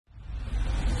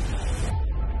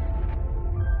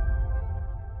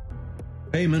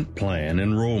Payment Plan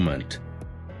Enrollment.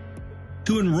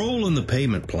 To enroll in the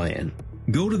payment plan,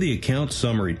 go to the Account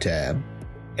Summary tab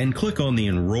and click on the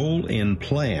Enroll in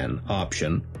Plan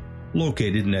option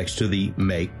located next to the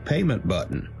Make Payment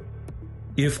button.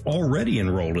 If already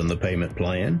enrolled in the payment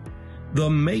plan, the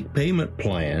Make Payment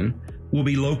Plan will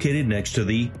be located next to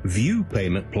the View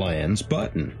Payment Plans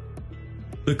button.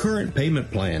 The current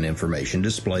payment plan information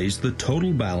displays the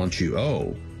total balance you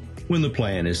owe when the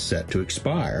plan is set to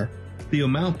expire, the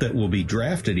amount that will be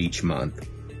drafted each month,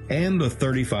 and the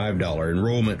 $35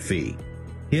 enrollment fee.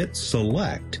 Hit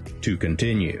Select to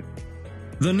continue.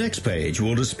 The next page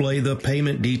will display the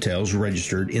payment details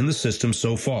registered in the system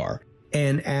so far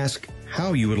and ask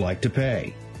how you would like to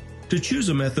pay. To choose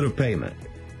a method of payment,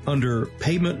 under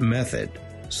Payment Method,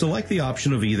 select the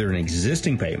option of either an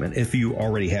existing payment if you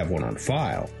already have one on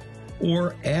file,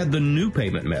 or add the new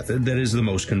payment method that is the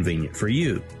most convenient for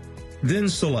you. Then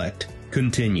select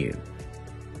Continue.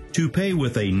 To pay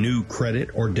with a new credit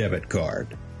or debit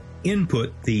card,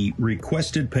 input the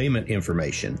requested payment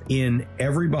information in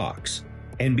every box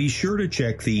and be sure to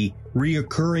check the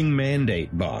Reoccurring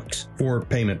Mandate box for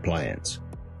payment plans.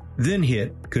 Then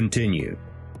hit Continue.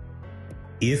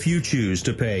 If you choose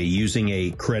to pay using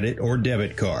a credit or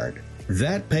debit card,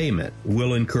 that payment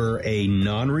will incur a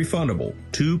non-refundable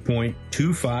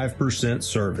 2.25%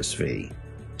 service fee.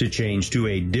 To change to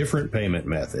a different payment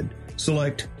method,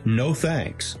 select No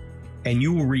Thanks, and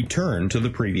you will return to the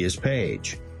previous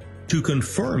page. To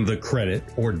confirm the credit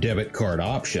or debit card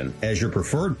option as your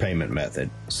preferred payment method,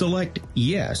 select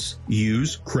Yes,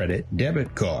 Use Credit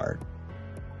Debit Card.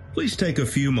 Please take a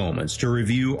few moments to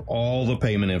review all the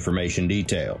payment information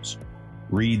details.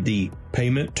 Read the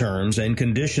Payment Terms and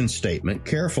Conditions statement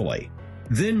carefully.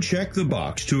 Then check the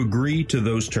box to agree to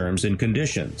those terms and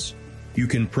conditions. You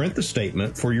can print the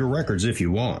statement for your records if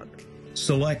you want.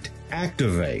 Select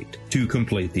Activate to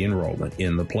complete the enrollment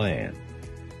in the plan.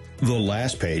 The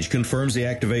last page confirms the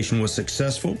activation was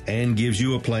successful and gives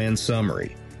you a plan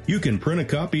summary. You can print a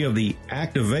copy of the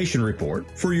activation report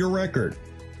for your record.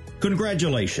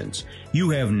 Congratulations! You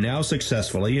have now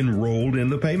successfully enrolled in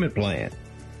the payment plan.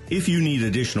 If you need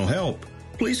additional help,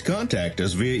 please contact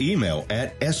us via email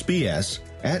at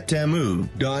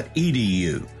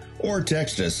sbs@tamu.edu or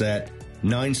text us at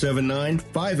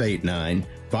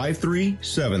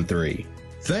 979-589-5373.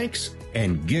 Thanks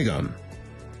and gig 'em.